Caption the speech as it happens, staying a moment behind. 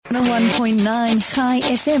101.9 High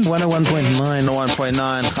FM. 101.9.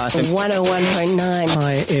 101.9 High FM. 101.9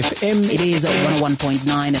 High FM. It is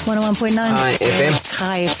 101.9. 101.9 High FM.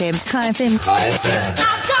 High FM. High FM. High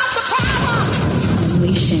FM.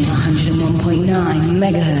 Unleashing 101.9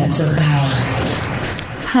 megahertz of power.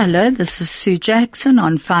 Hello, this is Sue Jackson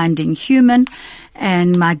on Finding Human,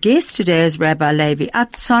 and my guest today is Rabbi Levi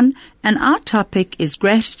Avtzon, and our topic is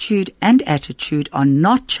gratitude and attitude are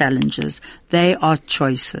not challenges, they are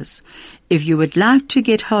choices. If you would like to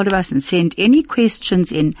get hold of us and send any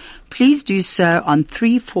questions in, please do so on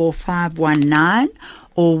 34519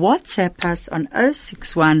 or WhatsApp us on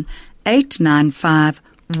 061 895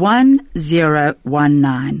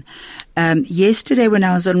 1019. Yesterday when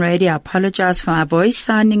I was on radio, I apologize for my voice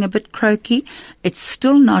sounding a bit croaky. It's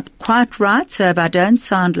still not quite right, so if I don't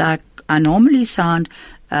sound like I normally sound,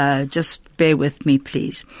 just bear with me,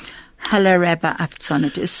 please. Hello, Rabbi Avtzon.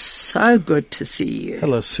 It is so good to see you.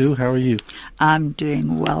 Hello, Sue. How are you? I'm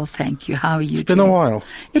doing well, thank you. How are you? It's been a while.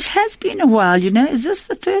 It has been a while, you know. Is this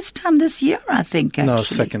the first time this year, I think, actually? No,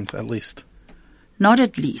 second at least. Not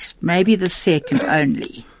at least. Maybe the second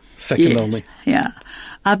only. Second only. Yeah.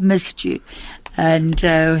 I've missed you. And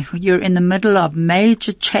you're in the middle of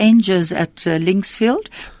major changes at Linksfield.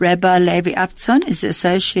 Rabbi Levi Avtzon is the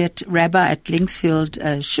associate rabbi at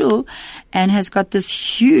Linksfield Shul and has got this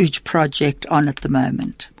huge project on at the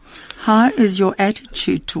moment. How is your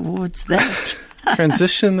attitude towards that?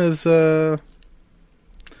 Transition is, it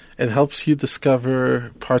helps you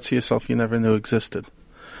discover parts of yourself you never knew existed.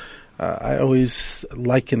 I always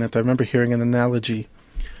liken it. I remember hearing an analogy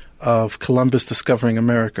of Columbus discovering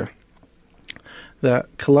America. That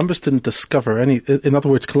Columbus didn't discover in other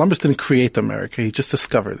words, Columbus didn't create America, he just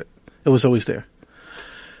discovered it. It was always there.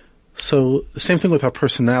 So the same thing with our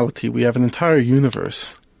personality. We have an entire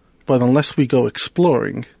universe, but unless we go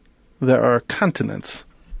exploring, there are continents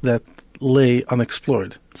that lay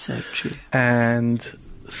unexplored. So true. And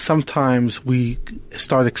sometimes we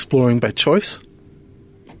start exploring by choice,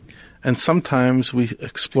 and sometimes we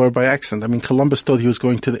explore by accident. I mean, Columbus thought he was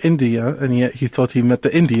going to India, and yet he thought he met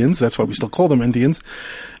the Indians. That's why we still call them Indians.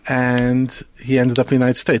 And he ended up in the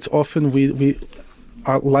United States. Often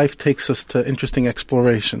our life takes us to interesting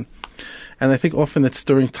exploration. And I think often it's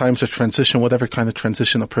during times of transition, whatever kind of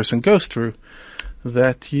transition a person goes through,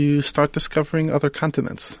 that you start discovering other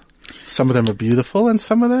continents. Some of them are beautiful, and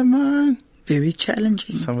some of them are very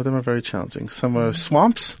challenging. Some of them are very challenging. Some are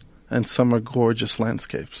swamps, and some are gorgeous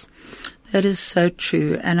landscapes. That is so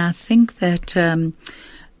true. And I think that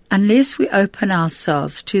unless we open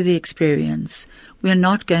ourselves to the experience, we're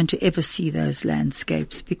not going to ever see those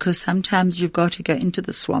landscapes, because sometimes you've got to go into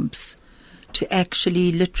the swamps to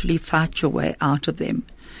actually literally fight your way out of them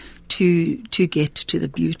to get to the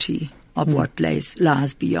beauty of what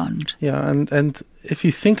lies beyond. Yeah, and if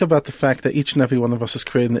you think about the fact that each and every one of us is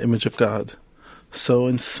created in the image of God, so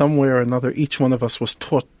in some way or another, each one of us was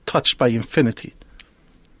touched by infinity.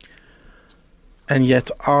 And yet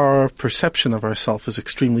our perception of ourselves is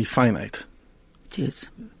extremely finite. Yes.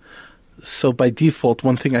 So by default,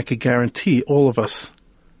 one thing I could guarantee all of us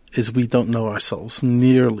is we don't know ourselves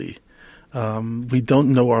nearly. We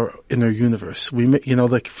don't know our inner universe.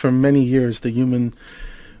 Like for many years, the human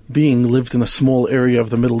being lived in a small area of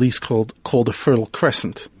the Middle East called the Fertile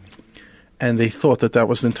Crescent. And they thought that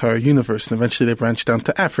was the entire universe. And eventually they branched down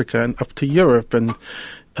to Africa and up to Europe and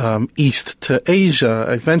east to Asia.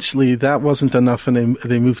 Eventually that wasn't enough, and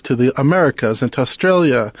they moved to the Americas and to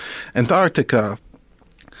Australia, Antarctica,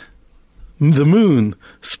 the moon,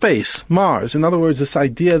 space, Mars. In other words, this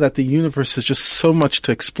idea that the universe is just so much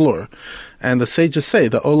to explore. And the sages say,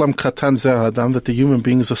 the olam katan ze adam, that the human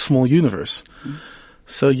being is a small universe.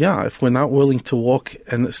 So yeah, if we're not willing to walk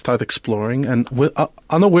and start exploring, and we're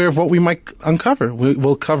unaware of what we might uncover,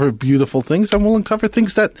 we'll cover beautiful things, and we'll uncover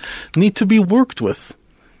things that need to be worked with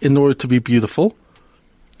in order to be beautiful.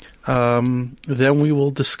 Then we will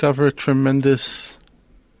discover a tremendous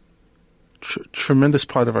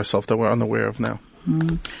part of ourselves that we're unaware of now.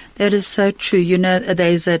 That is so true. You know,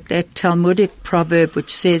 there's that Talmudic proverb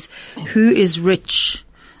which says, "Who is rich?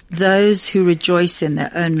 Those who rejoice in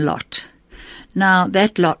their own lot." Now,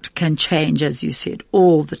 that lot can change, as you said,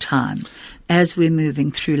 all the time as we're moving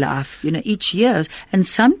through life, each year. And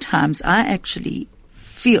sometimes I actually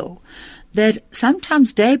feel that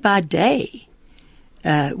sometimes day by day,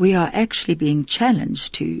 we are actually being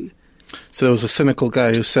challenged to. So there was a cynical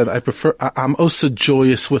guy who said, I'm also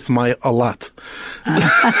joyous with my a lot.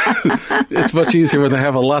 It's much easier when I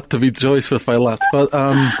have a lot to be joyous with my lot. But,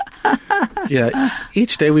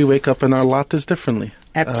 each day we wake up and our lot is differently.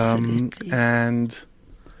 Absolutely. And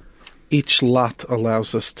each lot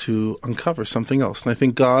allows us to uncover something else. And I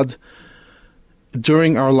think God,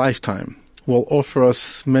 during our lifetime, will offer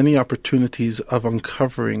us many opportunities of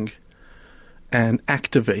uncovering and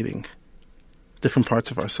activating different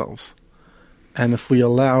parts of ourselves. And if we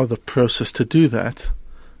allow the process to do that,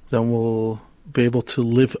 then we'll be able to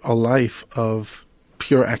live a life of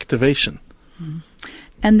pure activation.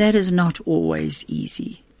 And that is not always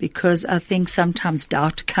easy, because I think sometimes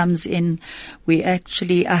doubt comes in. I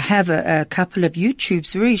have a couple of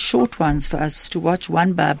YouTubes, very short ones for us to watch.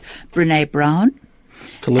 One by Brene Brown.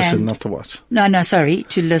 To listen, not to watch.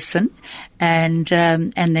 To listen. And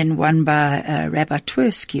then one by Rabbi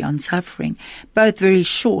Twersky on suffering. Both very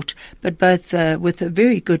short, but both with a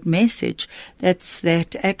very good message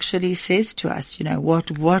that actually says to us,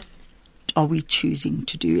 what are we choosing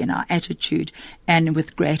to do in our attitude and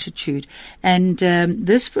with gratitude. And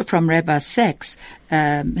this from Rabbi Sachs,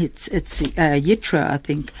 it's Yitro, I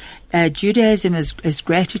think. Judaism is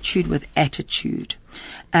gratitude with attitude.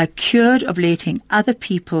 Cured of letting other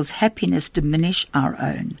people's happiness diminish our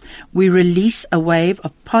own. We release a wave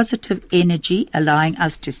of positive energy, allowing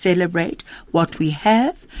us to celebrate what we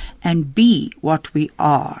have and be what we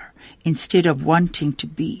are, instead of wanting to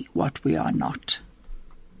be what we are not.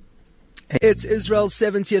 It's Israel's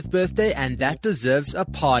 70th birthday, and that deserves a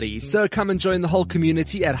party. So come and join the whole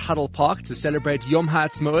community at Huddle Park to celebrate Yom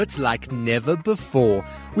HaAtzmaut like never before.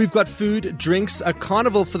 We've got food, drinks, a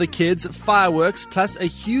carnival for the kids, fireworks, plus a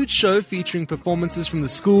huge show featuring performances from the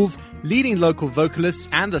schools, leading local vocalists,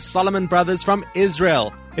 and the Solomon Brothers from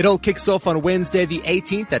Israel. It all kicks off on Wednesday the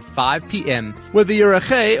 18th at 5 p.m. Whether you're a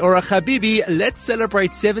Chay or a Habibi, let's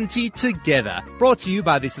celebrate 70 together. Brought to you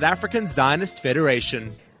by the South African Zionist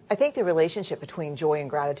Federation. I think the relationship between joy and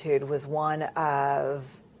gratitude was one of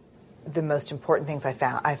the most important things I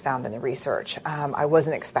found in the research. I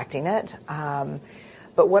wasn't expecting it,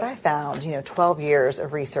 but what I found, 12 years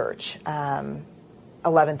of research,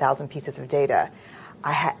 11,000 pieces of data,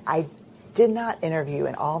 I did not interview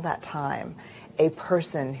in all that time a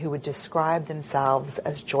person who would describe themselves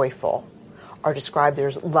as joyful or describe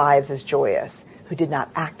their lives as joyous who did not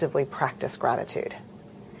actively practice gratitude.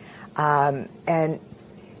 And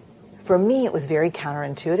for me, it was very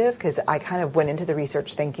counterintuitive because I kind of went into the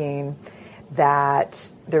research thinking that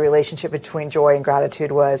the relationship between joy and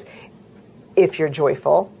gratitude was, if you're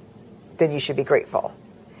joyful, then you should be grateful.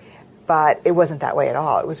 But it wasn't that way at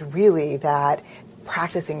all. It was really that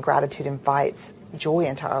practicing gratitude invites joy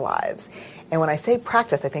into our lives. And when I say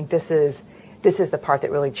practice, I think this is the part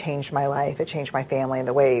that really changed my life. It changed my family and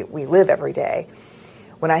the way we live every day.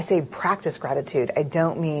 When I say practice gratitude, I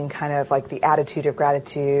don't mean kind of like the attitude of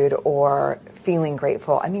gratitude or feeling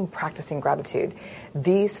grateful. I mean practicing gratitude.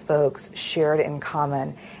 These folks shared in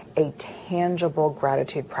common a tangible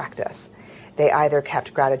gratitude practice. They either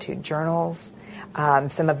kept gratitude journals.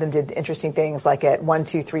 Some of them did interesting things like at 1,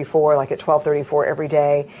 2, 3, 4, like at 12:34 every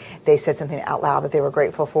day, they said something out loud that they were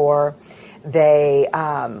grateful for. They,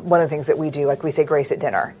 one of the things that we do, like we say grace at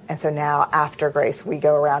dinner. And so now after grace, we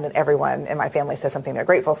go around and everyone in my family says something they're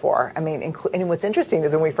grateful for. I mean, and what's interesting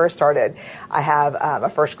is when we first started, I have a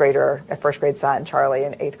first grade son, Charlie,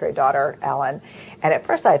 and 8th grade daughter, Ellen. And at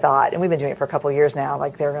first I thought, and we've been doing it for a couple of years now,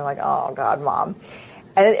 like they're going like, oh God, Mom.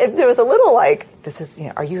 And there was a little like,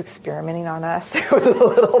 are you experimenting on us? There was a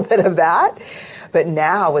little bit of that. But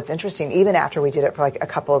now what's interesting, even after we did it for like a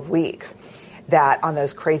couple of weeks, that on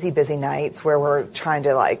those crazy busy nights where we're trying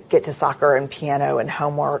to like get to soccer and piano and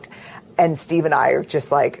homework, and Steve and I are just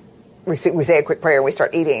like, we say a quick prayer and we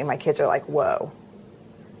start eating, and my kids are like, whoa,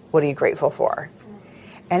 what are you grateful for?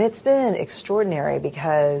 And it's been extraordinary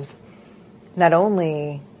because not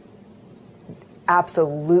only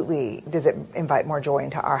absolutely does it invite more joy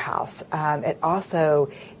into our house, it also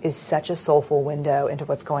is such a soulful window into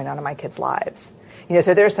what's going on in my kids' lives.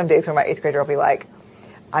 So there are some days where my 8th grader will be like,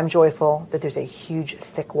 I'm joyful that there's a huge,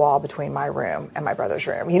 thick wall between my room and my brother's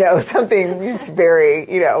room. Something just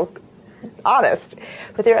very, honest.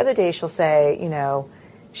 But there are other days she'll say,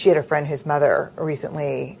 she had a friend whose mother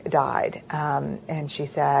recently died. And she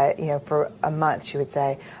said, for a month she would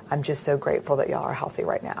say, I'm just so grateful that y'all are healthy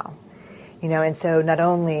right now. And so not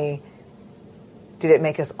only did it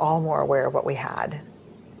make us all more aware of what we had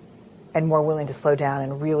and more willing to slow down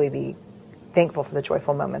and really be thankful for the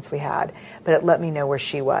joyful moments we had, but it let me know where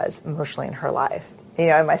she was emotionally in her life.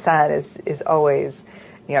 And my son is always,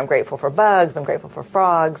 I'm grateful for bugs, I'm grateful for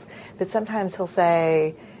frogs, but sometimes he'll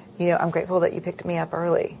say, I'm grateful that you picked me up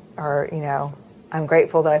early, or, I'm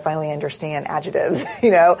grateful that I finally understand adjectives,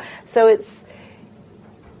 So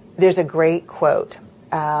there's a great quote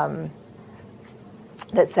that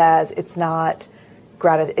says, it's not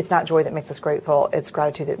it's not joy that makes us grateful, it's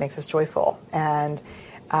gratitude that makes us joyful. And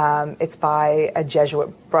it's by a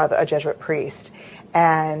Jesuit priest.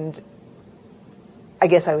 And I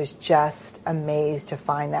guess I was just amazed to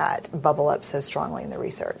find that bubble up so strongly in the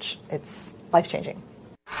research. It's life-changing.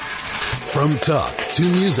 From talk to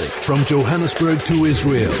music, from Johannesburg to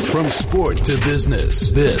Israel, from sport to business,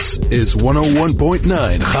 this is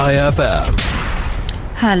 101.9 High FM.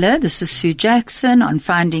 Hello, this is Sue Jackson on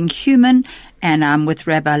Finding Human, and I'm with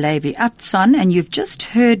Rabbi Levi Avtzon, and you've just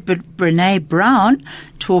heard Brene Brown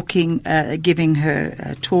giving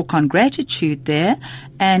her talk on gratitude there,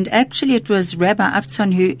 and actually it was Rabbi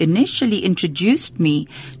Avtzon who initially introduced me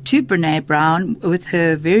to Brene Brown with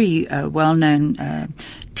her very well-known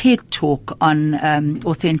TED talk on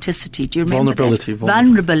authenticity. Do you remember Vulnerability. that?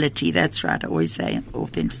 Vulnerability, that's right. I always say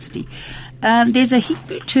authenticity. There's a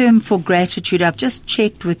Hebrew term for gratitude. I've just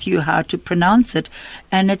checked with you how to pronounce it,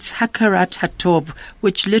 and it's hakarat hatov,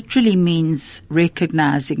 which literally means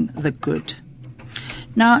recognizing the good.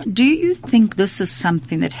 Now, do you think this is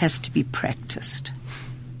something that has to be practiced?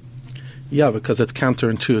 Yeah, because it's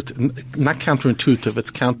counterintuitive. Not counterintuitive, it's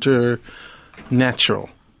counter-natural.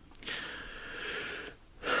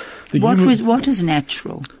 What is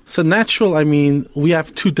natural? So natural, I mean, we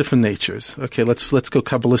have two different natures. Okay, let's go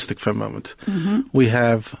Kabbalistic for a moment. Mm-hmm. We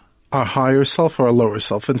have our higher self or our lower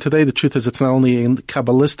self. And today the truth is it's not only in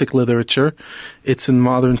Kabbalistic literature, it's in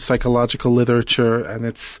modern psychological literature, and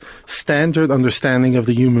it's standard understanding of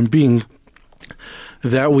the human being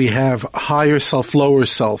that we have higher self, lower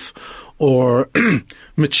self, or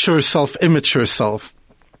mature self, immature self,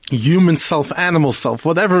 human self, animal self,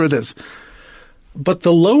 whatever it is. But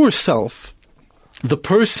the lower self, the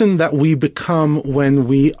person that we become when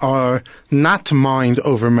we are not mind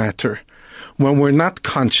over matter, when we're not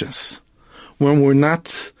conscious, when we're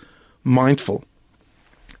not mindful,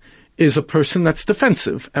 is a person that's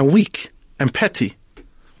defensive and weak and petty.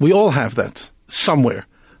 We all have that somewhere.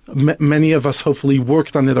 Many of us hopefully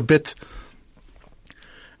worked on it a bit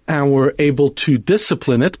and were able to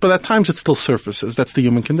discipline it, but at times it still surfaces. That's the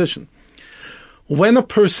human condition. When a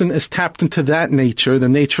person is tapped into that nature, the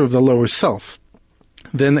nature of the lower self,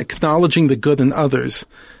 then acknowledging the good in others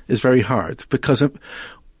is very hard, because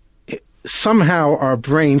somehow our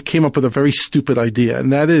brain came up with a very stupid idea,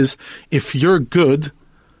 and that is, if you're good,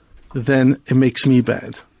 then it makes me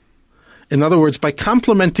bad. In other words, by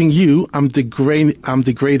complimenting you, I'm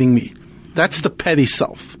degrading me. That's the petty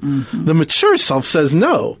self. Mm-hmm. The mature self says,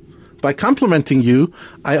 no, by complimenting you,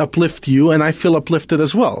 I uplift you and I feel uplifted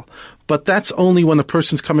as well. But that's only when a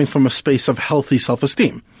person's coming from a space of healthy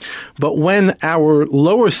self-esteem. But when our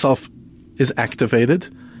lower self is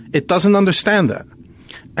activated, it doesn't understand that.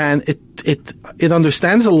 And it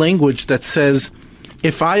understands a language that says,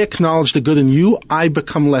 if I acknowledge the good in you, I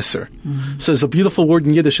become lesser. Mm-hmm. So there's a beautiful word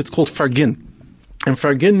in Yiddish, it's called fargin. And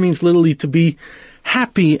fargin means literally to be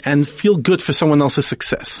happy and feel good for someone else's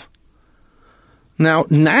success. Now,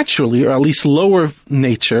 naturally, or at least lower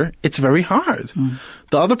nature, it's very hard. Mm.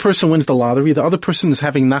 The other person wins the lottery. The other person is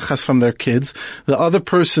having nachas from their kids. The other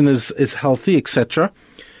person is healthy, etc.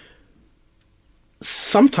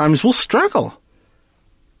 Sometimes we'll struggle.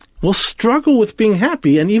 We'll struggle with being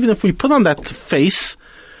happy. And even if we put on that face,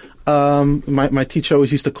 my teacher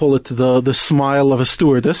always used to call it the smile of a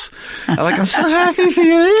stewardess. I'm so happy for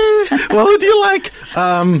you. Well, who do you like?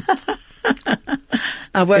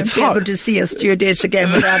 I won't be able to see a stewardess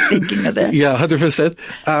again without thinking of that. Yeah,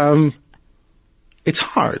 100%. It's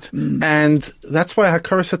hard. Mm. And that's why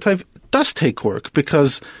Hakaras HaTov does take work,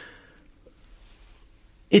 because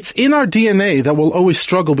it's in our DNA that we'll always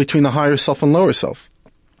struggle between the higher self and lower self.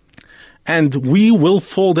 And we will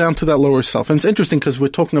fall down to that lower self. And it's interesting because we're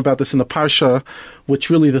talking about this in the Parsha,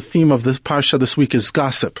 which really the theme of this Parsha this week is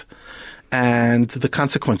gossip and the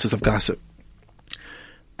consequences of gossip.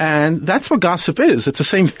 And that's what gossip is. It's the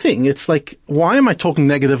same thing. It's like, why am I talking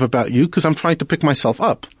negative about you? Because I'm trying to pick myself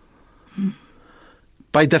up. Mm.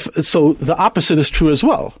 So the opposite is true as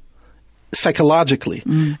well, psychologically.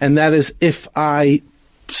 Mm. And that is, if I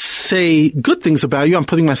say good things about you, I'm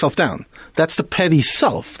putting myself down. That's the petty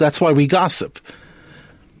self. That's why we gossip.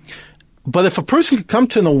 But if a person can come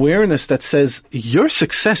to an awareness that says, your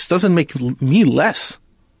success doesn't make me less,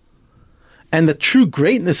 and the true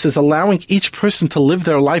greatness is allowing each person to live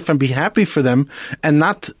their life and be happy for them and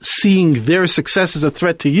not seeing their success as a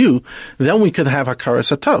threat to you, then we could have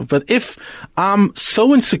Hakaras HaTov. But if I'm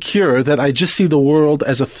so insecure that I just see the world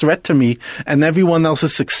as a threat to me and everyone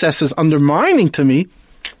else's success is undermining to me,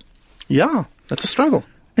 yeah, that's a struggle.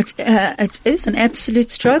 It is an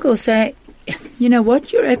absolute struggle. So,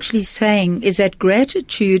 what you're actually saying is that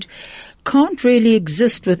gratitude can't really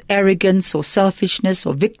exist with arrogance or selfishness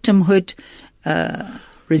or victimhood,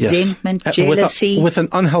 resentment, Yes. jealousy. With an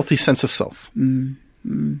unhealthy sense of self.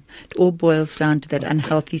 It all boils down to that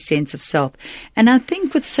unhealthy sense of self. And I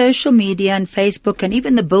think with social media and Facebook and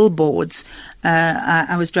even the billboards,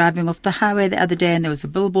 I was driving off the highway the other day and there was a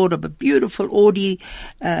billboard of a beautiful Audi,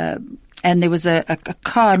 and there was a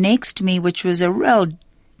car next to me which was a real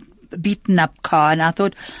beaten up car, and I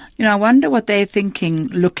thought, I wonder what they're thinking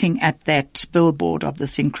looking at that billboard of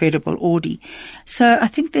this incredible Audi. So I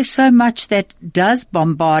think there's so much that does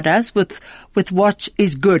bombard us with what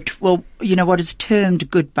is good. Well, what is termed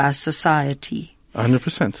good by society.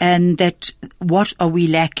 100%. And that what are we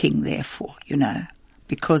lacking therefore,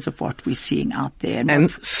 because of what we're seeing out there.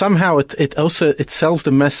 And somehow it also sells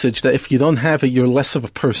the message that if you don't have it, you're less of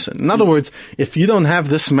a person. In other words, if you don't have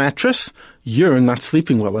this mattress, you're not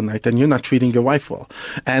sleeping well at night and you're not treating your wife well.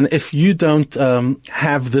 And if you don't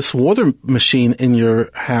have this water machine in your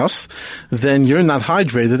house, then you're not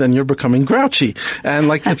hydrated and you're becoming grouchy.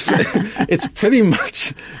 And it's pretty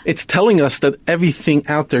much, it's telling us that everything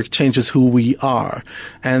out there changes who we are.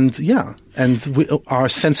 And our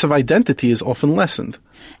sense of identity is often lessened.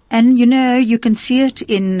 And, you can see it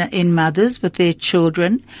in mothers with their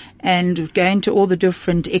children and going to all the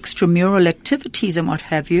different extramural activities and what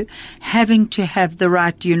have you, having to have the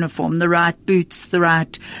right uniform, the right boots, the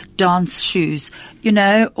right dance shoes,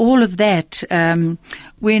 all of that,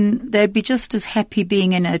 when they'd be just as happy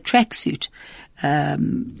being in a tracksuit.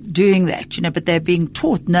 Doing that, but they're being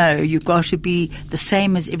taught, no, you've got to be the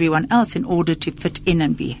same as everyone else in order to fit in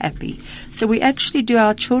and be happy. So we actually do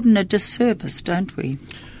our children a disservice, don't we?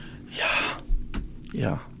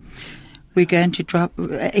 Yeah. We're going to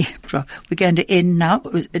we're going to end now,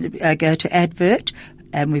 go to advert,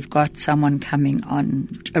 and we've got someone coming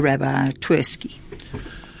on, Rabbi Twersky.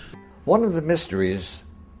 One of the mysteries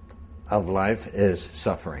of life is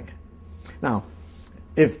suffering. Now,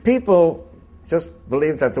 if people just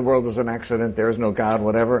believe that the world is an accident, there is no God,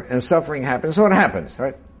 whatever, and suffering happens, so it happens,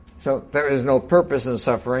 right? So there is no purpose in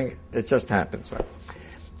suffering, it just happens, right?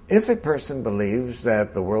 If a person believes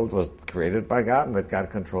that the world was created by God and that God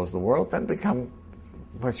controls the world, then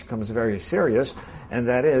which becomes very serious, and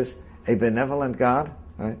that is a benevolent God,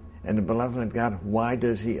 right? And a benevolent God, why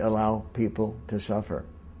does he allow people to suffer,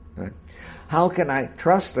 right? How can I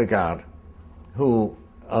trust a God who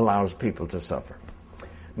allows people to suffer?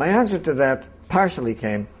 My answer to that partially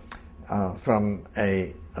came from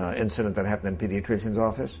a incident that happened in a pediatrician's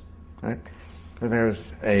office, right?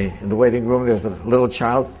 There's in the waiting room, there's a little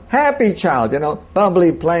child, happy child,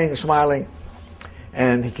 bubbly, playing, smiling.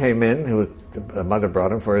 And he came in, the mother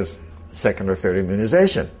brought him for his second or third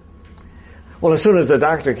immunization. Well, as soon as the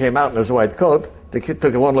doctor came out in his white coat, the kid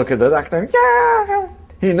took one look at the doctor,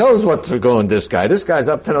 he knows what's going this guy. This guy's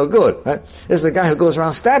up to no good, right? This is the guy who goes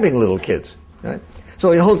around stabbing little kids, right?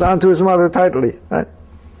 So he holds on to his mother tightly, right?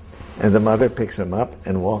 And the mother picks him up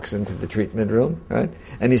and walks into the treatment room, right?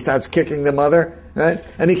 And he starts kicking the mother, right?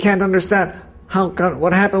 And he can't understand,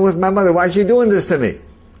 what happened with my mother? Why is she doing this to me,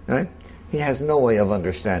 right? He has no way of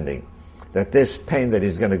understanding that this pain that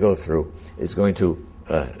he's going to go through is going to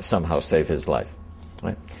somehow save his life,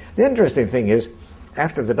 right? The interesting thing is,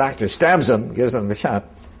 after the doctor stabs him, gives him the shot,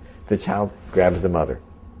 the child grabs the mother,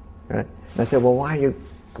 right? And I said, well, why are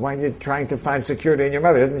you trying to find security in your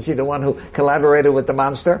mother? Isn't she the one who collaborated with the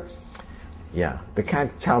monster? Yeah, the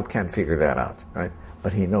child can't figure that out, right?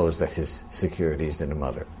 But he knows that his security is in the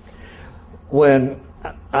mother. When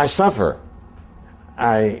I suffer,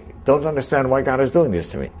 I don't understand why God is doing this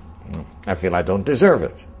to me. I feel I don't deserve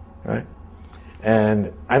it, right?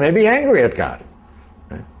 And I may be angry at God,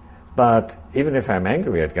 right? But even if I'm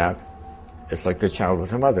angry at God, it's like the child with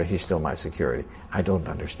the mother. He's still my security. I don't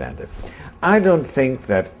understand it. I don't think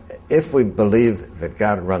that if we believe that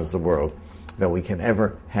God runs the world, that we can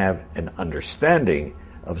ever have an understanding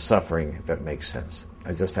of suffering that makes sense.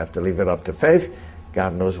 I just have to leave it up to faith.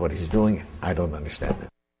 God knows what he's doing. I don't understand it.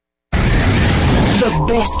 The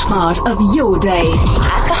best part of your day.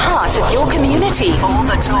 At the heart of your community. All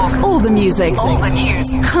the talk. All the music. All the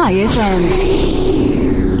news. Chai FM.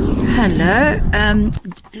 Hello.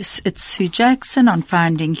 It's Sue Jackson on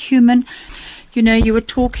Finding Human. You were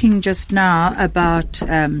talking just now about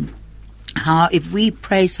how if we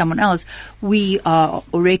praise someone else, we are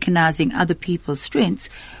recognizing other people's strengths,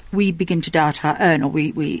 we begin to doubt our own, or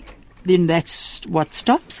then that's what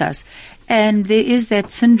stops us. And there is that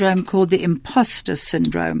syndrome called the imposter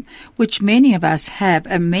syndrome, which many of us have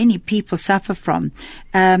and many people suffer from.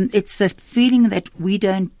 It's the feeling that we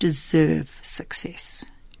don't deserve success.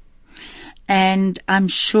 And I'm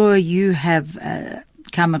sure you have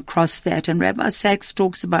come across that. And Rabbi Sachs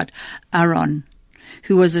talks about Aaron,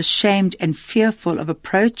 who was ashamed and fearful of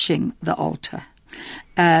approaching the altar.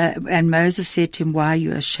 And Moses said to him, "Why are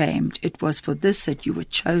you ashamed? It was for this that you were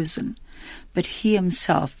chosen." But he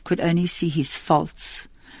himself could only see his faults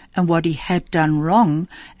and what he had done wrong,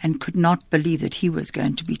 and could not believe that he was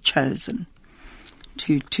going to be chosen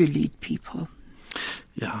to lead people.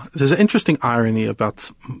 Yeah, there's an interesting irony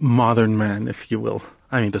about modern man, if you will.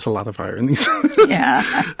 I mean, there's a lot of ironies. Yeah.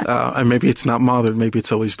 And maybe it's not modern, maybe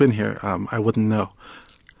it's always been here. I wouldn't know.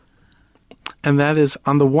 And that is,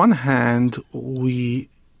 on the one hand, a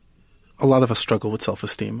lot of us struggle with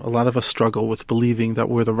self-esteem. A lot of us struggle with believing that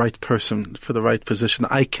we're the right person for the right position.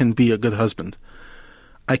 I can be a good husband.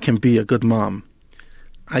 I can be a good mom.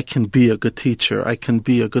 I can be a good teacher. I can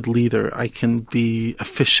be a good leader. I can be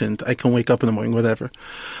efficient. I can wake up in the morning, whatever.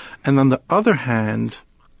 And on the other hand,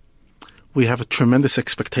 we have tremendous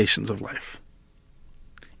expectations of life.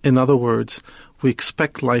 In other words, we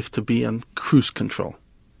expect life to be on cruise control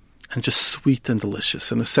and just sweet and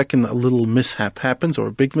delicious. And the second a little mishap happens, or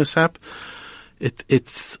a big mishap, it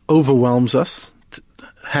overwhelms us.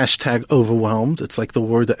 Hashtag overwhelmed. It's like the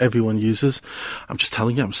word that everyone uses. I'm just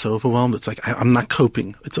telling you, I'm so overwhelmed. It's like I'm not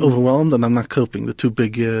coping. It's overwhelmed and I'm not coping. The two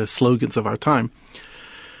big slogans of our time.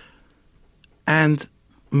 And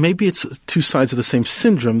maybe it's two sides of the same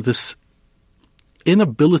syndrome, this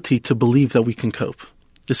inability to believe that we can cope.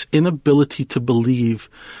 This inability to believe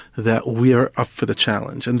that we are up for the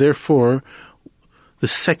challenge. And therefore, the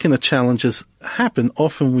second the challenges happen,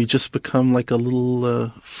 often we just become like a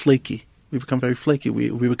little flaky. We become very flaky. We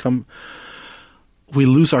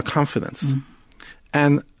lose our confidence. Mm.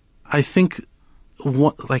 And I think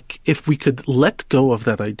if we could let go of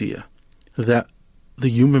that idea that the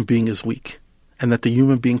human being is weak and that the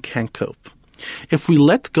human being can't cope, if we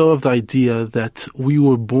let go of the idea that we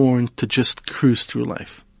were born to just cruise through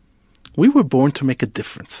life, we were born to make a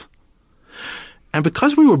difference. And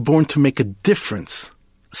because we were born to make a difference,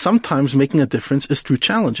 sometimes making a difference is through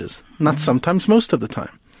challenges. Not sometimes, most of the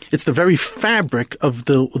time. It's the very fabric of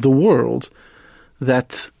the world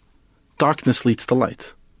that darkness leads to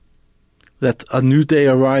light. That a new day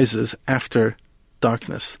arises after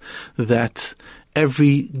darkness. That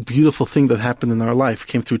every beautiful thing that happened in our life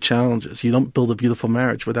came through challenges. You don't build a beautiful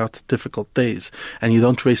marriage without difficult days. And you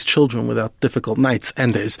don't raise children without difficult nights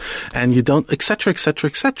and days. And you don't, etc., etc.,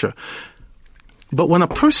 etc. But when a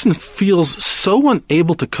person feels so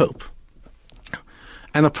unable to cope,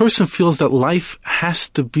 and a person feels that life has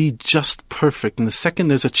to be just perfect, and the second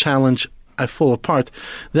there's a challenge, I fall apart,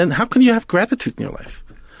 then how can you have gratitude in your life?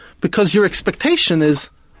 Because your expectation is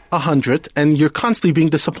 100, and you're constantly being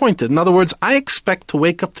disappointed. In other words, I expect to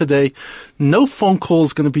wake up today, no phone call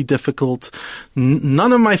is going to be difficult,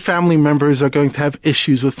 none of my family members are going to have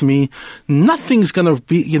issues with me, nothing's going to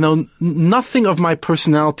be, nothing of my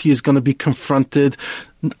personality is going to be confronted,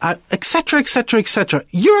 etc., etc., etc.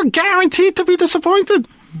 You're guaranteed to be disappointed.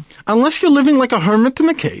 Unless you're living like a hermit in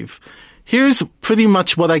a cave. Here's pretty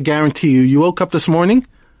much what I guarantee you. You woke up this morning,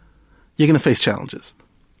 you're going to face challenges.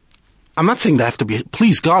 I'm not saying they have to be,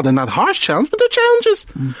 please God, they're not harsh challenges, but they're challenges.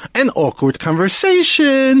 An awkward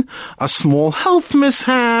conversation, a small health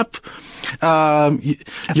mishap, a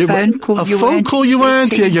phone call you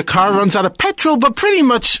weren't, your car runs out of petrol, but pretty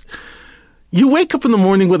much you wake up in the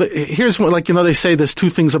morning with here's what, they say there's two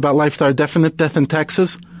things about life that are definite, death and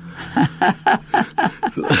taxes.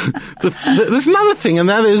 There's another thing, and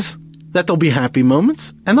that is that there'll be happy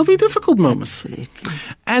moments and there'll be difficult moments. Absolutely.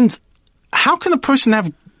 And how can a person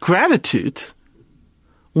have gratitude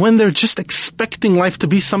when they're just expecting life to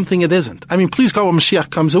be something it isn't? I mean, please God, when Mashiach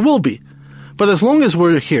comes, it will be. But as long as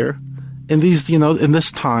we're here in these, in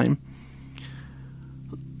this time,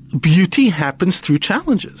 beauty happens through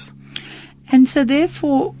challenges. And so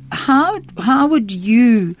therefore, how would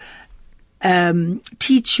you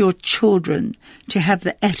teach your children to have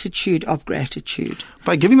the attitude of gratitude?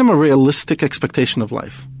 By giving them a realistic expectation of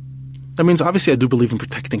life. That means, obviously, I do believe in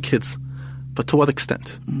protecting kids. But to what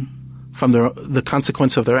extent? From the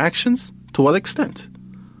consequence of their actions? To what extent?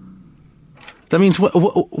 That means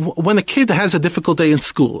when a kid has a difficult day in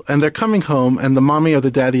school and they're coming home and the mommy or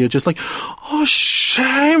the daddy are just like, oh,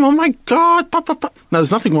 shame, oh my God. Now,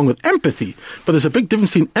 there's nothing wrong with empathy, but there's a big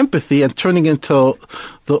difference between empathy and turning into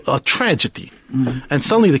a tragedy. Mm-hmm. And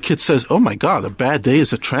suddenly the kid says, oh my God, a bad day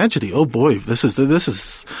is a tragedy. Oh boy, this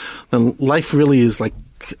is, then life really is like,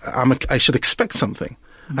 I should expect something.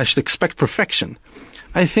 I should expect perfection.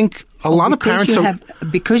 I think a lot of parents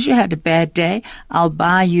because you had a bad day, I'll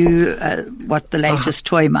buy you what the latest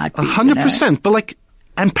toy might be. 100%. But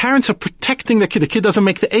And parents are protecting the kid. The kid doesn't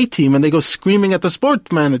make the A team and they go screaming at the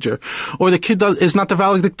sport manager. Or the kid is not the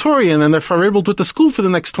valedictorian and they're forever with the school for the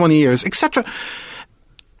next 20 years, etc.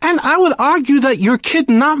 And I would argue that your kid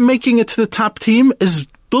not making it to the top team is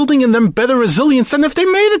building in them better resilience than if they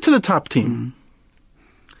made it to the top team.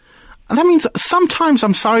 And that means sometimes,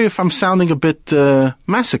 I'm sorry if I'm sounding a bit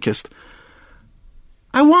masochist,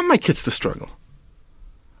 I want my kids to struggle.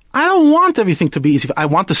 I don't want everything to be easy. I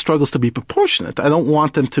want the struggles to be proportionate. I don't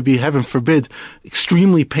want them to be, heaven forbid,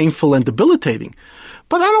 extremely painful and debilitating.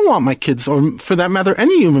 But I don't want my kids, or for that matter,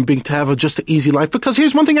 any human being, to have just an easy life, because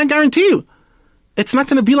here's one thing I guarantee you. It's not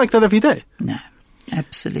going to be like that every day. No,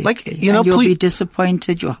 absolutely. Like, and you'll be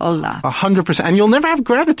disappointed your whole life. 100%. And you'll never have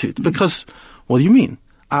gratitude because, what do you mean?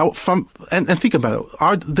 And think about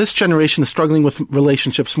it. This generation is struggling with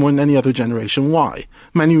relationships more than any other generation. Why?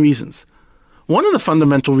 Many reasons. One of the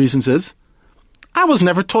fundamental reasons is I was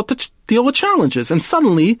never taught to deal with challenges. And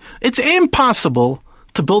suddenly, it's impossible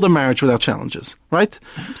to build a marriage without challenges, right?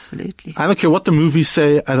 Absolutely. I don't care what the movies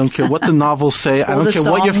say. I don't care what the novels say. I don't care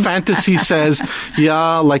what your fantasy says.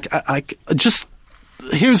 Yeah, like, just,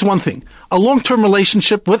 here's one thing. A long-term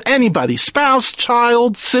relationship with anybody, spouse,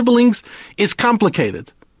 child, siblings, is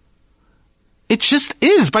complicated. It just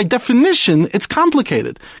is. By definition, it's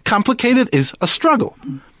complicated. Complicated is a struggle.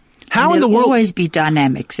 How in the world? There'll always be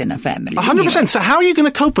dynamics in a family. 100%. Anyway. So how are you going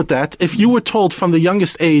to cope with that if you were told from the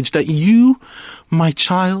youngest age that you, my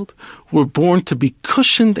child, were born to be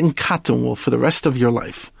cushioned in cotton wool for the rest of your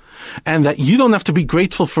life? And that you don't have to be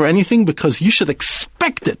grateful for anything because you should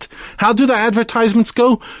expect it. How do the advertisements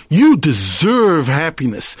go? You deserve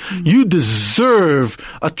happiness. You deserve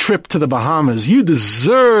a trip to the Bahamas. You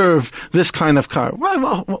deserve this kind of car.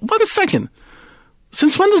 Wait a second.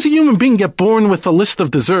 Since when does a human being get born with a list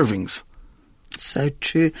of deservings? So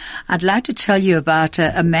true. I'd like to tell you about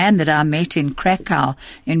a man that I met in Krakow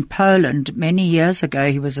in Poland many years ago.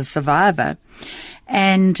 He was a survivor.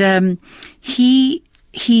 And he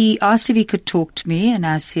asked if he could talk to me, and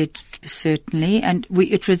I said certainly. And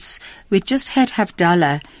we just had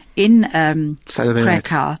Havdalah in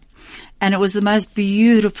Krakow. And it was the most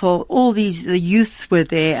beautiful. The youth were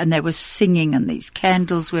there and they were singing and these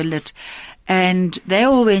candles were lit. And they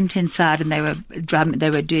all went inside and they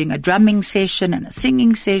were doing a drumming session and a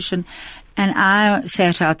singing session. And I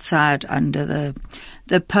sat outside under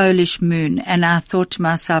the Polish moon, and I thought to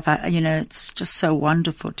myself, it's just so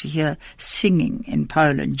wonderful to hear singing in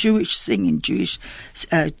Poland, Jewish singing, Jewish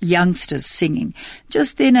youngsters singing.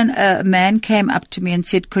 Just then a man came up to me and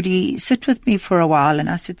said, could he sit with me for a while? And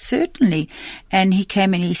I said, certainly. And he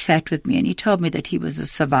came and he sat with me and he told me that he was a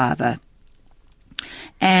survivor.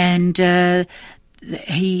 And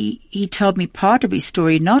he told me part of his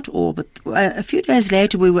story, not all, but a few days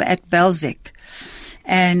later we were at Belzec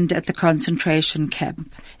and at the concentration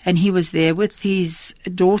camp. And he was there with his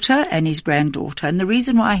daughter and his granddaughter. And the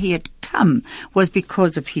reason why he had come was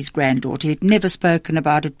because of his granddaughter. He'd never spoken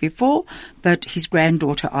about it before, but his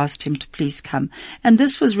granddaughter asked him to please come. And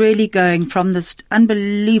this was really going from this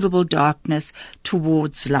unbelievable darkness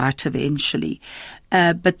towards light eventually.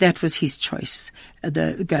 But that was his choice,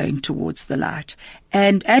 going towards the light.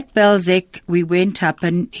 And at Belzec, we went up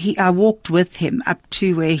and I walked with him up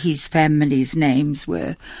to where his family's names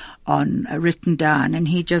were written down, and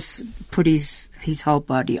he just put his whole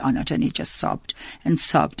body on it and he just sobbed and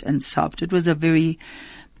sobbed and sobbed. It was a very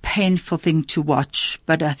painful thing to watch,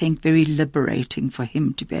 but I think very liberating for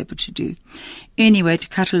him to be able to do. Anyway, to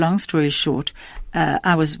cut a long story short,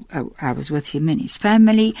 I was with him and his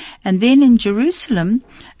family, and then in Jerusalem,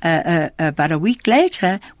 about a week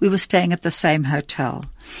later, we were staying at the same hotel.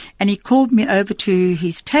 And he called me over to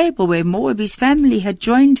his table where more of his family had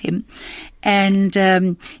joined him,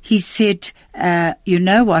 and he said, you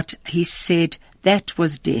know what? He said, that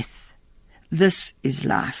was death. This is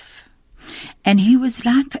life. And he was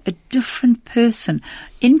like a different person.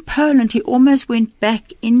 In Poland, he almost went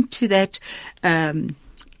back into that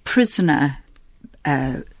prisoner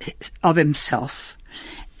of himself.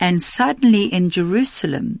 And suddenly in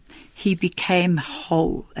Jerusalem, he became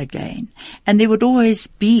whole again. And there would always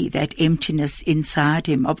be that emptiness inside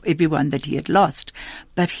him of everyone that he had lost.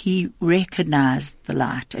 But he recognized the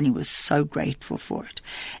light and he was so grateful for it.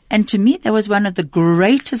 And to me, that was one of the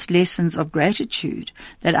greatest lessons of gratitude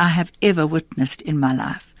that I have ever witnessed in my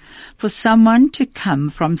life. For someone to come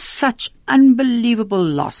from such unbelievable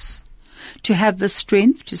loss, to have the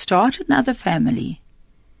strength to start another family,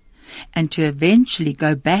 and to eventually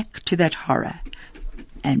go back to that horror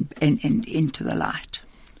and into the light.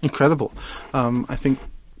 Incredible. I think,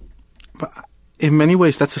 but in many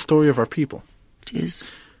ways, that's the story of our people. It is.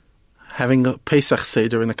 Having a Pesach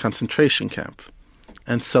Seder in a concentration camp,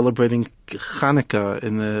 and celebrating Hanukkah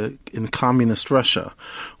in communist Russia,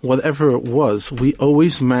 whatever it was, we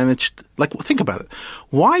always managed, like, think about it.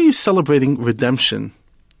 Why are you celebrating redemption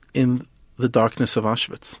in the darkness of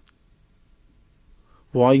Auschwitz?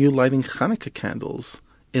 Why are you lighting Hanukkah candles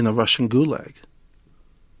in a Russian gulag?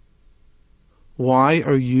 Why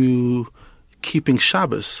are you keeping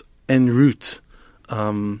Shabbos en route,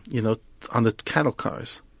 on the cattle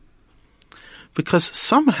cars? Because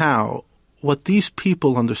somehow what these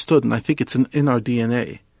people understood, and I think it's in our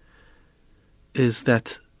DNA, is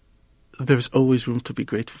that there's always room to be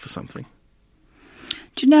grateful for something.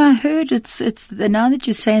 Do you know, I heard now that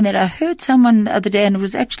you're saying that, I heard someone the other day, and it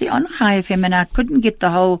was actually on Chai FM, and I couldn't get the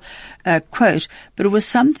whole quote, but it was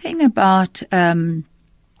something about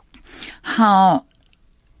how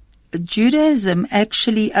Judaism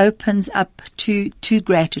actually opens up to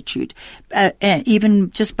gratitude,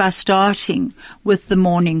 even just by starting with the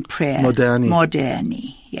morning prayer.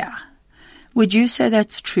 Moderni, yeah. Would you say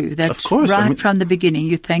that's true? That of course. Right from the beginning,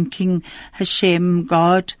 you're thanking Hashem,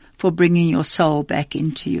 God, for bringing your soul back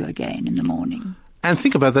into you again in the morning. And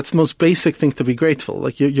think about it, that's the most basic thing to be grateful.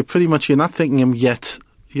 Like you're pretty much, you're not thanking Him yet,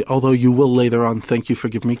 although you will later on. Thank you for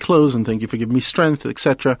giving me clothes, and thank you for giving me strength,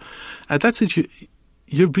 etc. That's it.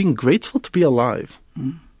 You're being grateful to be alive.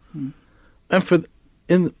 Mm-hmm. And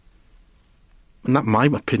in not my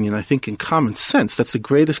opinion, I think in common sense, that's the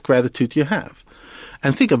greatest gratitude you have.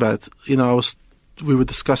 And think about it. We were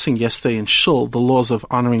discussing yesterday in Shul the laws of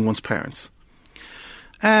honoring one's parents.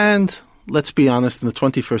 And let's be honest, in the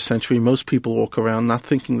 21st century, most people walk around not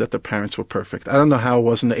thinking that their parents were perfect. I don't know how it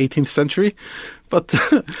was in the 18th century, but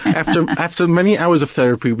after many hours of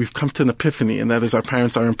therapy, we've come to an epiphany, and that is our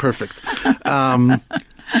parents are imperfect. And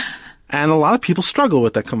a lot of people struggle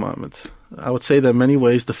with that commandment. I would say that in many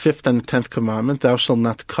ways, the 5th and the 10th commandment, thou shalt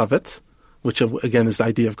not covet, which again is the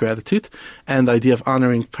idea of gratitude, and the idea of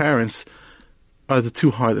honoring parents are the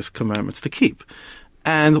two hardest commandments to keep.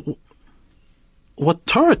 And what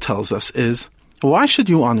Torah tells us is, why should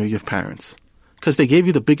you honor your parents? Because they gave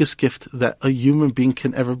you the biggest gift that a human being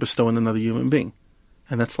can ever bestow on another human being,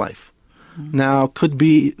 and that's life. Mm-hmm. Now, could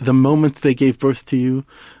be the moment they gave birth to you,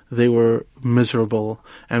 they were miserable,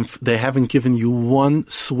 and they haven't given you one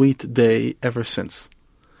sweet day ever since.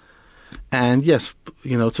 And yes,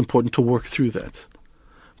 it's important to work through that.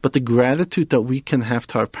 But the gratitude that we can have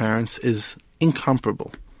to our parents is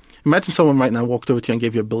incomparable. Imagine someone right now walked over to you and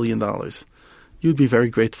gave you $1 billion. You'd be very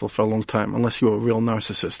grateful for a long time, unless you were a real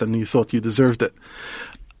narcissist and you thought you deserved it.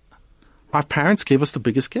 Our parents gave us the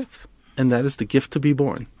biggest gift, and that is the gift to be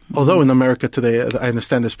born. Mm-hmm. Although in America today, I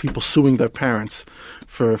understand there's people suing their parents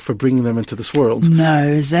for bringing them into this world. No,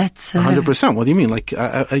 is that so? 100%. What do you mean? Like,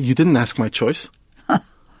 you didn't ask my choice.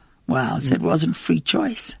 Wow, so it wasn't free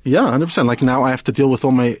choice. Yeah, 100%. Like now I have to deal with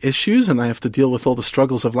all my issues and I have to deal with all the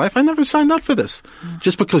struggles of life. I never signed up for this.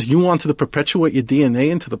 Just because you wanted to perpetuate your DNA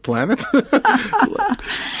into the planet.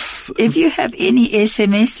 If you have any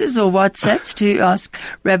SMSs or WhatsApps to ask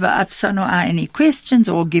Rabbi Avtzon or I any questions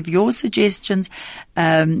or give your suggestions,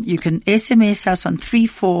 you can SMS us on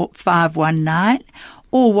 34519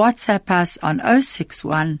 or WhatsApp us on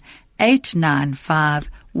 061 895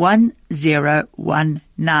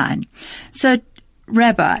 1019. So,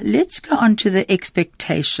 Rabbi, let's go on to the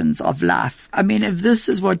expectations of life. I mean, if this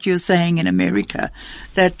is what you're saying in America,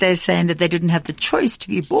 that they're saying that they didn't have the choice to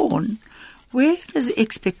be born, where does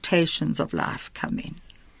expectations of life come in?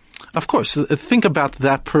 Of course. Think about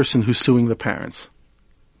that person who's suing the parents.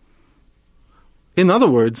 In other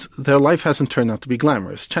words, their life hasn't turned out to be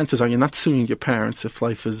glamorous. Chances are you're not suing your parents if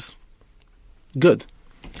life is good.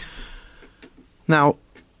 Now,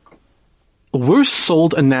 we're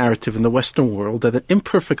sold a narrative in the Western world that an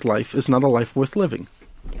imperfect life is not a life worth living.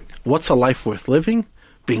 What's a life worth living?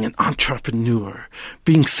 Being an entrepreneur,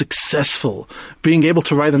 being successful, being able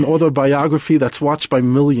to write an autobiography that's watched by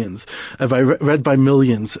millions, read by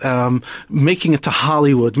millions, making it to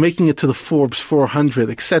Hollywood, making it to the Forbes 400,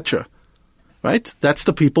 etc. Right? That's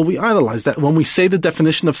the people we idolize. That when we say the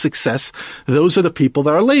definition of success, those are the people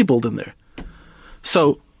that are labeled in there.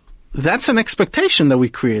 So, that's an expectation that we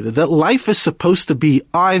created, that life is supposed to be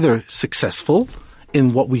either successful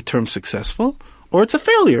in what we term successful, or it's a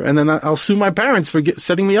failure, and then I'll sue my parents for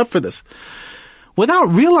setting me up for this. Without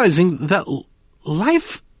realizing that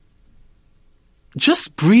life,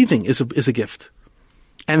 just breathing is a gift,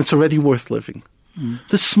 and it's already worth living. Mm.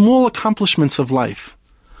 The small accomplishments of life,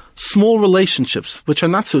 small relationships, which are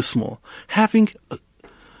not so small, having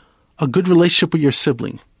a good relationship with your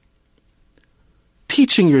sibling,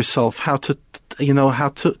 teaching yourself how to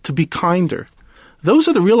be kinder. Those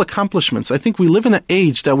are the real accomplishments. I think we live in an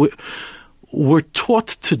age that we're taught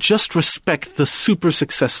to just respect the super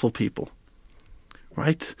successful people,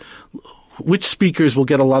 right? Which speakers will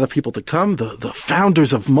get a lot of people to come? The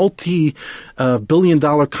founders of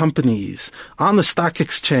multi-billion-dollar companies on the stock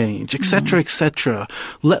exchange, et cetera, et cetera.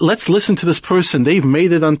 Let's listen to this person. They've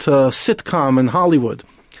made it onto a sitcom in Hollywood.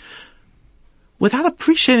 Without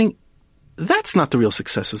appreciating, that's not the real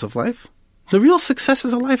successes of life. The real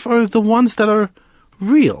successes of life are the ones that are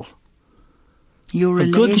real. Your a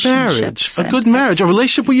good marriage, a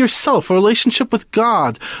relationship with yourself, a relationship with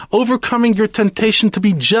God, overcoming your temptation to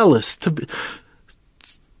be jealous,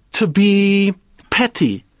 to be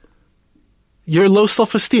petty, your low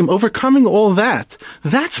self-esteem, overcoming all that.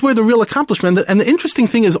 That's where the real accomplishment. And the interesting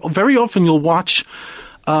thing is, very often you'll watch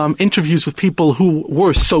interviews with people who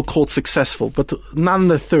were so-called successful, but not in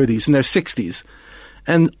their 30s, in their 60s.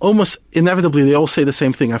 And almost inevitably, they all say the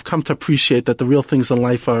same thing. I've come to appreciate that the real things in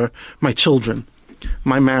life are my children,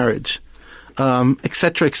 my marriage, et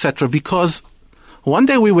cetera, because one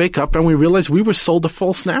day we wake up and we realize we were sold a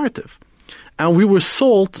false narrative. And we were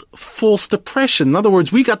sold false depression. In other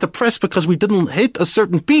words, we got depressed because we didn't hit a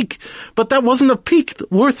certain peak, but that wasn't a peak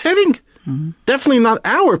worth hitting. Mm-hmm. Definitely not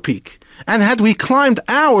our peak. And had we climbed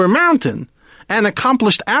our mountain and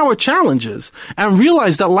accomplished our challenges and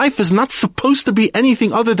realized that life is not supposed to be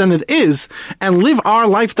anything other than it is and live our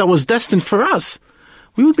life that was destined for us,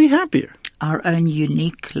 we would be happier. Our own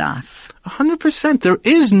unique life. 100%. There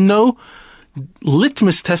is no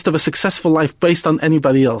litmus test of a successful life based on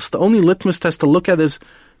anybody else. The only litmus test to look at is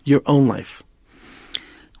your own life.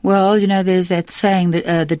 Well, there's that saying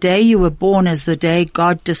that the day you were born is the day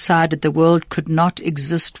God decided the world could not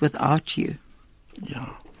exist without you. Yeah.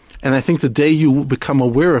 And I think the day you become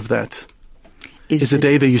aware of that is the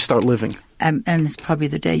day that you start living. And it's probably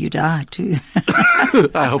the day you die, too.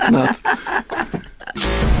 I hope not.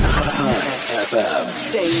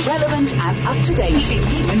 Stay relevant and up to date.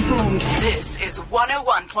 Keep informed. This is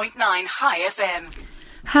 101.9 High FM.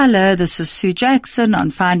 Hello, this is Sue Jackson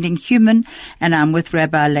on Finding Human, and I'm with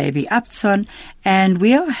Rabbi Levi Avtzon, and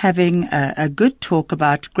we are having a good talk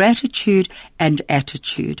about gratitude and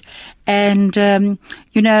attitude. And,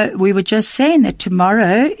 we were just saying that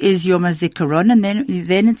tomorrow is Yom HaZikaron, and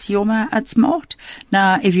then it's Yom HaAtzmaut.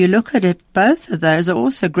 Now, if you look at it, both of those are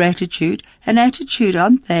also gratitude and attitude,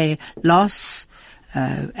 aren't they? Loss,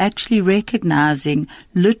 actually recognizing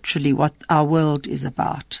literally what our world is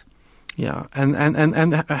about. Yeah, and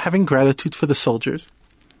having gratitude for the soldiers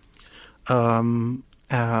who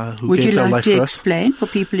Would gave their life for us. Would you like to explain for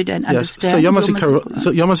people who don't understand? So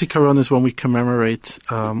Yom HaZikaron is when we commemorate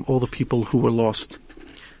all the people who were lost,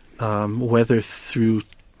 whether through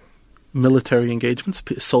military engagements,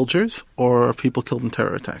 soldiers, or people killed in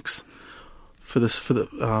terror attacks, for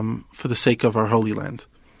the sake of our Holy Land.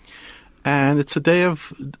 And it's a day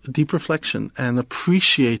of deep reflection and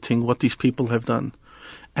appreciating what these people have done,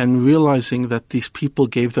 and realizing that these people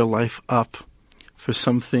gave their life up for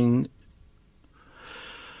something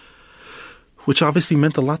which obviously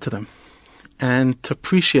meant a lot to them, and to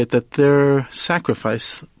appreciate that their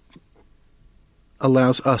sacrifice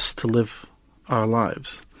allows us to live our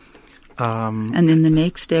lives. And then the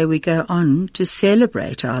next day we go on to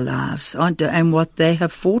celebrate our lives and what they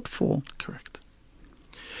have fought for. Correct.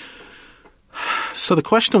 So the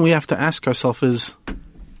question we have to ask ourselves is,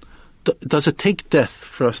 does it take death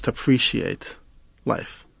for us to appreciate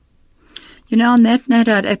life? On that note,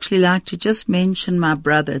 I'd actually like to just mention my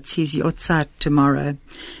brother. It's his Yortzeit tomorrow.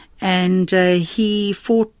 And he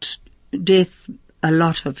fought death a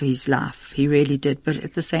lot of his life. He really did. But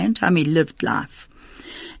at the same time, he lived life.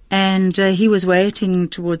 And he was waiting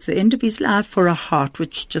towards the end of his life for a heart,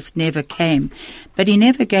 which just never came. But he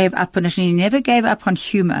never gave up on it, and he never gave up on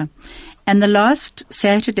humor. And the last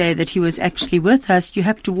Saturday that he was actually with us, you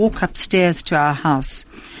have to walk upstairs to our house.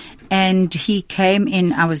 And he came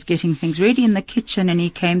in, I was getting things ready in the kitchen, and he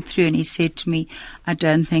came through and he said to me, I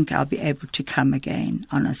don't think I'll be able to come again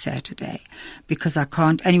on a Saturday because I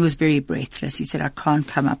can't. And he was very breathless. He said, I can't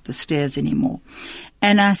come up the stairs anymore.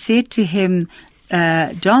 And I said to him,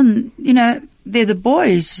 Don, they're the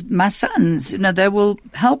boys, my sons, they will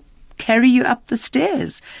help carry you up the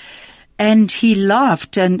stairs. And he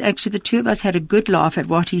laughed, and actually the two of us had a good laugh at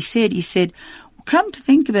what he said. He said, come to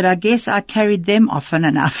think of it, I guess I carried them often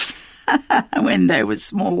enough when they were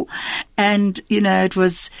small. And, it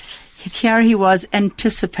was, here he was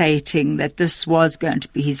anticipating that this was going to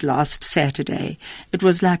be his last Saturday. It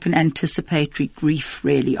was like an anticipatory grief,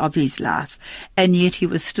 really, of his life. And yet he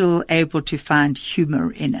was still able to find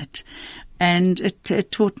humor in it. And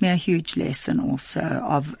it taught me a huge lesson also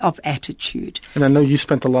of attitude. And I know you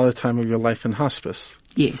spent a lot of time of your life in hospice.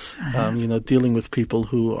 Yes, I have. Dealing with people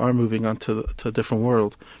who are moving on to a different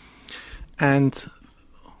world. And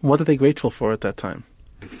what are they grateful for at that time?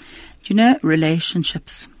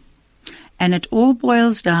 Relationships. And it all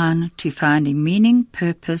boils down to finding meaning,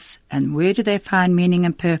 purpose, and where do they find meaning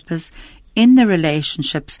and purpose? In the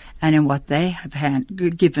relationships and in what they have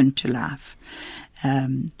given to life.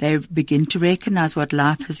 They begin to recognize what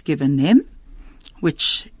life has given them,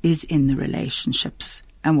 which is in the relationships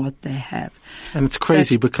and what they have. And it's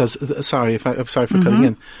crazy because, I'm sorry for cutting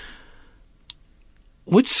in.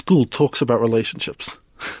 Which school talks about relationships?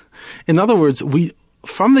 In other words,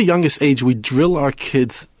 from the youngest age, we drill our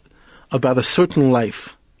kids about a certain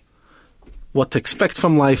life, what to expect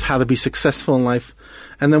from life, how to be successful in life.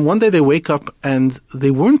 And then one day they wake up and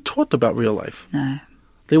they weren't taught about real life. No.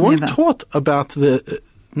 They weren't Never. taught about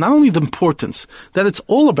not only the importance, that it's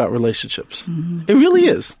all about relationships. It really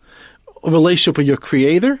is. A relationship with your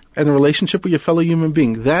creator and a relationship with your fellow human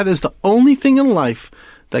being. That is the only thing in life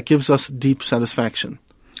that gives us deep satisfaction.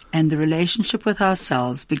 And the relationship with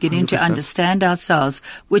ourselves, beginning 100%. to understand ourselves,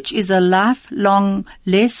 which is a lifelong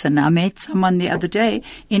lesson. I met someone the other day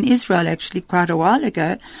in Israel, actually quite a while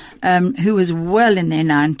ago, who was well in their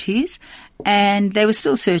 90s, and they were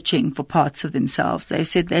still searching for parts of themselves. They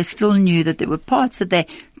said they still knew that there were parts that they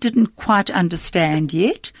didn't quite understand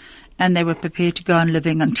yet, and they were prepared to go on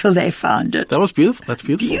living until they found it. That was beautiful. That's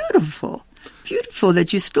beautiful. Beautiful. Beautiful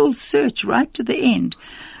that you still search right to the end.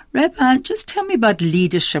 Rabbi, just tell me about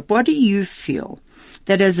leadership. What do you feel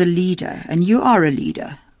that as a leader, and you are a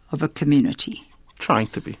leader of a community? Trying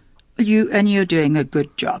to be. You're doing a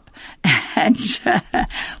good job. And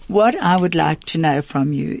what I would like to know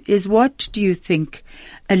from you is, what do you think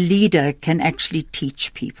a leader can actually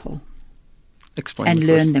teach people? Explain and the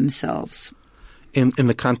learn question. themselves? In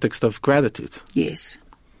the context of gratitude. Yes.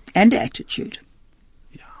 And attitude.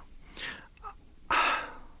 Yeah.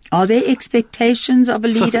 Are there expectations of a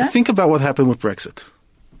leader? So think about what happened with Brexit,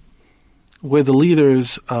 where the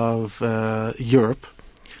leaders of Europe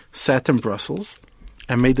sat in Brussels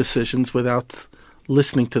and made decisions without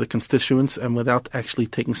listening to the constituents and without actually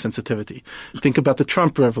taking sensitivity. Think about the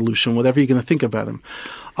Trump revolution, whatever you're going to think about him.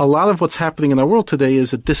 A lot of what's happening in our world today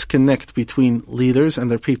is a disconnect between leaders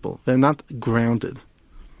and their people. They're not grounded.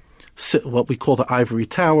 What we call the ivory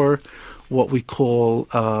tower, what we call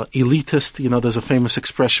elitist. There's a famous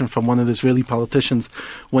expression from one of the Israeli politicians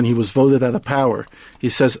when he was voted out of power. He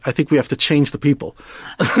says, I think we have to change the people.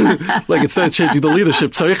 Like, instead of changing the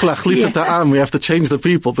leadership, we have to change the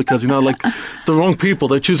people because, it's the wrong people.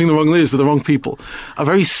 They're choosing the wrong leaders. They're the wrong people. A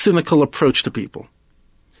very cynical approach to people.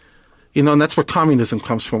 And that's where communism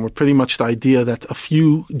comes from. We're pretty much the idea that a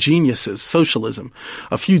few geniuses, socialism,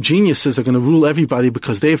 a few geniuses are going to rule everybody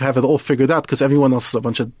because they have it all figured out because everyone else is a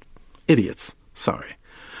bunch of idiots. Sorry.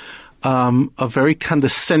 A very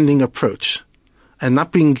condescending approach and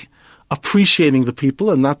not appreciating the people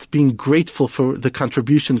and not being grateful for the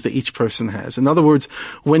contributions that each person has. In other words,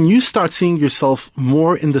 when you start seeing yourself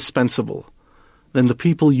more indispensable than the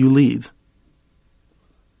people you lead,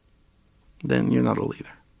 then you're not a leader.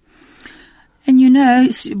 And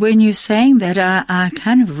when you're saying that, I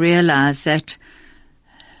kind of realize that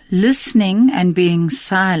listening and being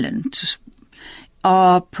silent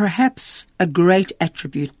are perhaps a great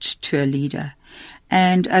attribute to a leader.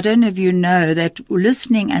 And I don't know if you know that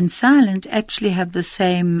listening and silent actually have the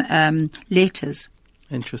same letters.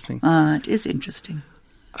 Interesting. It is interesting.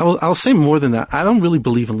 I'll say more than that. I don't really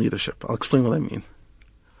believe in leadership. I'll explain what I mean.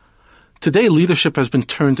 Today, leadership has been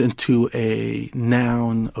turned into a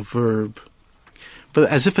noun, a verb, but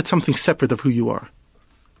as if it's something separate of who you are.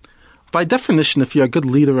 By definition, if you're a good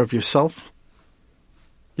leader of yourself,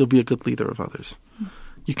 you'll be a good leader of others.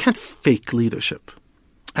 You can't fake leadership.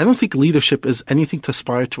 I don't think leadership is anything to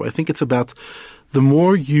aspire to. I think it's about the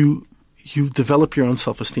more you develop your own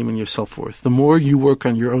self-esteem and your self-worth, the more you work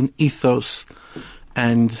on your own ethos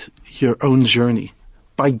and your own journey.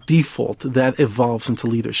 By default, that evolves into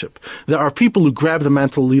leadership. There are people who grab the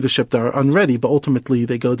mantle of leadership that are unready, but ultimately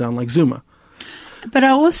they go down like Zuma. But I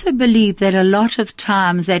also believe that a lot of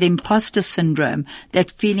times that imposter syndrome,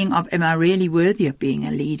 that feeling of, am I really worthy of being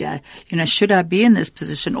a leader? Should I be in this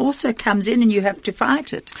position, also comes in and you have to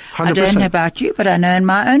fight it. 100%. I don't know about you, but I know in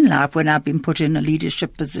my own life when I've been put in a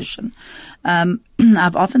leadership position,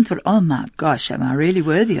 I've often thought, oh my gosh, am I really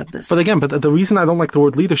worthy of this? But again, the reason I don't like the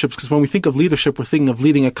word leadership is because when we think of leadership, we're thinking of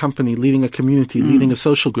leading a company, leading a community, leading a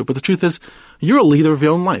social group. But the truth is, you're a leader of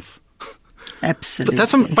your own life. Absolutely.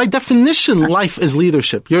 But that's by definition, life is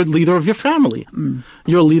leadership. You're a leader of your family.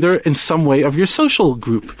 You're a leader in some way of your social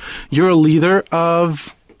group. You're a leader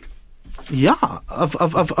of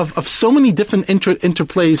so many different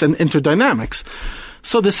interplays and interdynamics.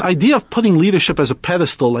 So this idea of putting leadership as a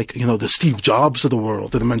pedestal, like, the Steve Jobs of the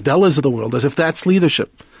world, or the Mandelas of the world, as if that's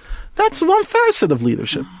leadership, that's one facet of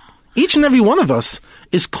leadership. Each and every one of us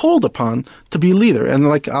is called upon to be leader. And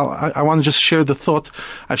I want to just share the thought.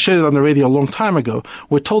 I've shared it on the radio a long time ago.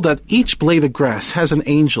 We're told that each blade of grass has an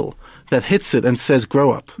angel that hits it and says,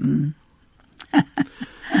 grow up.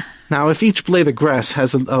 Now, if each blade of grass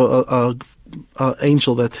has an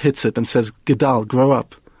angel that hits it and says, Gedal, grow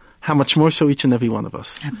up, how much more so each and every one of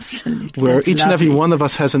us? Absolutely. Where That's each and lovely. every one of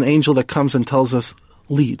us has an angel that comes and tells us,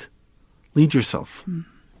 lead yourself.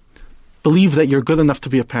 Believe that you're good enough to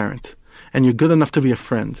be a parent, and you're good enough to be a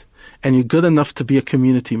friend, and you're good enough to be a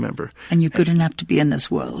community member. And you're good enough to be in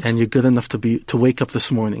this world. And you're good enough to wake up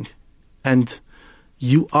this morning. And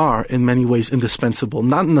you are, in many ways, indispensable,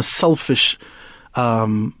 not in a selfish,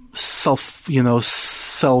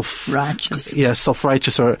 Righteous. Yeah,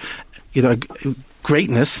 self-righteous or,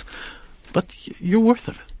 greatness, but you're worth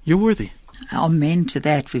of it. You're worthy. Amen to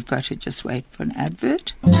that. We've got to just wait for an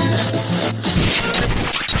advert.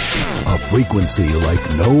 A frequency like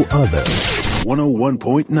no other.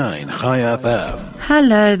 101.9 High FM.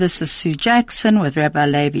 Hello, this is Sue Jackson with Rabbi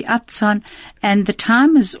Levi Avtzon, and the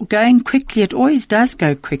time is going quickly. It always does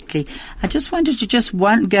go quickly. I just wanted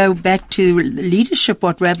to go back to leadership,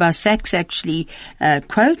 what Rabbi Sachs actually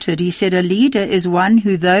quoted. He said, a leader is one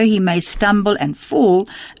who, though he may stumble and fall,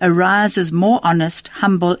 arises more honest,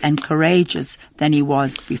 humble, and courageous than he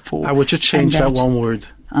was before. I would just change that one word.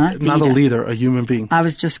 Not a leader, a human being. I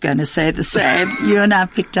was just going to say the same. You and I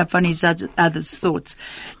picked up on his other's thoughts.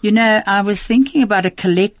 I was thinking about a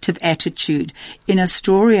collective attitude in a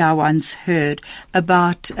story I once heard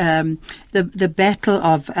about the Battle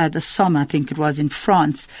of the Somme, I think it was, in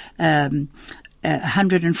France,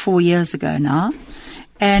 104 years ago now.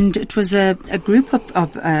 And it was a group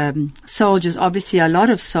of soldiers, obviously a lot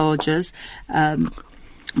of soldiers,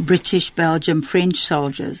 British, Belgium, French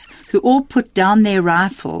soldiers, who all put down their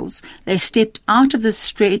rifles. They stepped out of the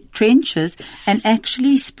trenches and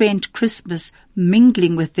actually spent Christmas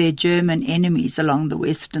mingling with their German enemies along the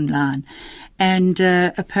Western Line. And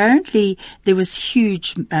apparently there was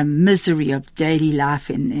huge misery of daily life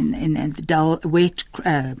in the dull, wet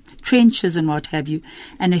trenches and what have you.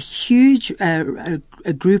 And a huge a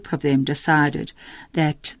group of them decided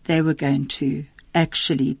that they were going to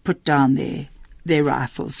actually put down their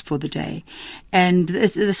rifles for the day. And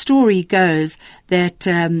the story goes that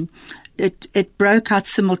it broke out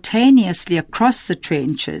simultaneously across the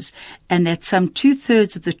trenches, and that some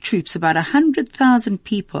 2/3 of the troops, about 100,000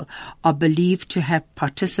 people, are believed to have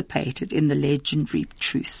participated in the legendary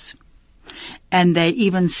truce. And they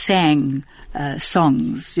even sang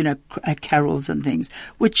songs, carols and things,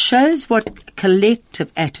 which shows what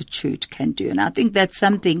collective attitude can do. And I think that's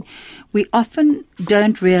something we often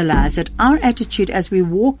don't realize, that our attitude as we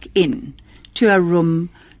walk in to a room,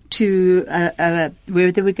 to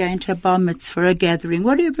whether we're going to a bar mitzvah, a gathering,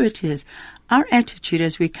 whatever it is, our attitude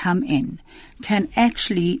as we come in can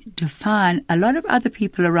actually define a lot of other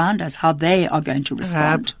people around us, how they are going to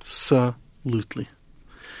respond. Absolutely.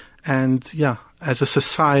 And as a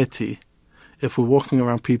society, if we're walking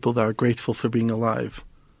around people that are grateful for being alive,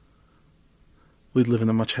 we'd live in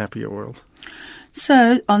a much happier world.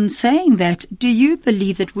 So, on saying that, do you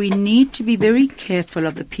believe that we need to be very careful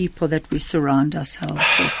of the people that we surround ourselves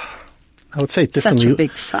with? I would say it differently. Such a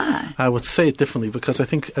big sigh. I would say it differently, because I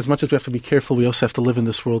think as much as we have to be careful, we also have to live in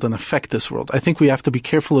this world and affect this world. I think we have to be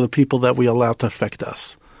careful of the people that we allow to affect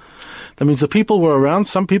us. That means the people we're around,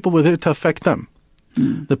 some people we're there to affect them.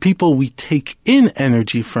 The people we take in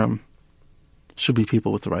energy from should be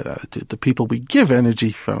people with the right attitude. The people we give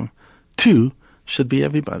energy to should be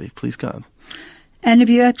everybody, please God. And if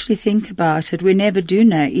you actually think about it, we never do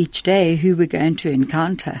know each day who we're going to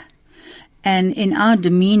encounter. And in our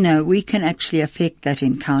demeanor, we can actually affect that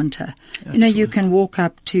encounter. Absolutely. You can walk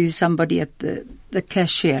up to somebody at the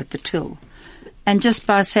cashier at the till, and just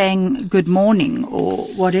by saying good morning or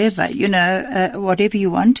whatever, whatever you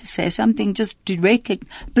want to say, something just to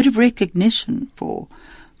bit of recognition for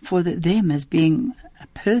them as being a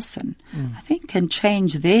person, I think can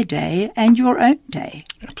change their day and your own day.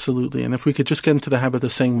 Absolutely. And if we could just get into the habit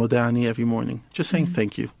of saying Modani every morning, just saying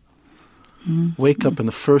thank you. Wake up and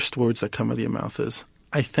the first words that come out of your mouth is,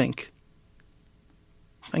 I thank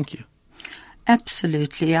you.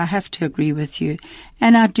 Absolutely. I have to agree with you.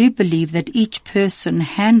 And I do believe that each person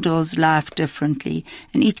handles life differently,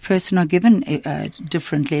 and each person are given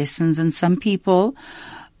different lessons, and some people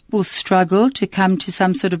will struggle to come to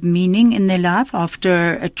some sort of meaning in their life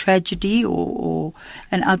after a tragedy,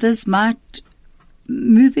 and others might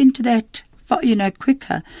move into that,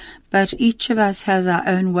 quicker. But each of us has our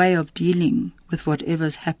own way of dealing with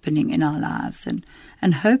whatever's happening in our lives,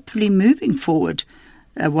 and hopefully moving forward,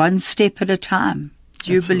 one step at a time.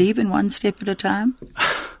 Do you Absolutely. believe in one step at a time?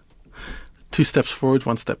 2 steps forward,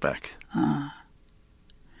 1 step back.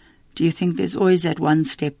 Do you think there's always that one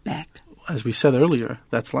step back? As we said earlier,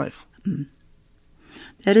 that's life.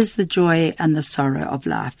 That is the joy and the sorrow of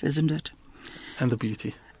life, isn't it? And the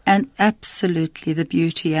beauty. And absolutely the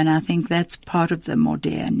beauty, and I think that's part of the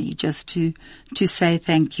modernity, just to say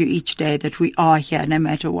thank you each day that we are here, no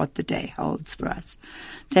matter what the day holds for us.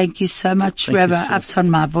 Thank you so much, Rabbi Avtzon.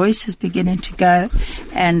 My voice is beginning to go,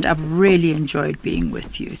 and I've really enjoyed being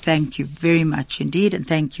with you. Thank you very much indeed, and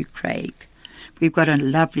thank you, Craig. We've got a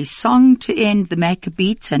lovely song to end the Maker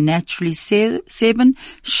Beats, and Naturally 7,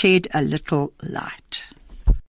 Shed a Little Light.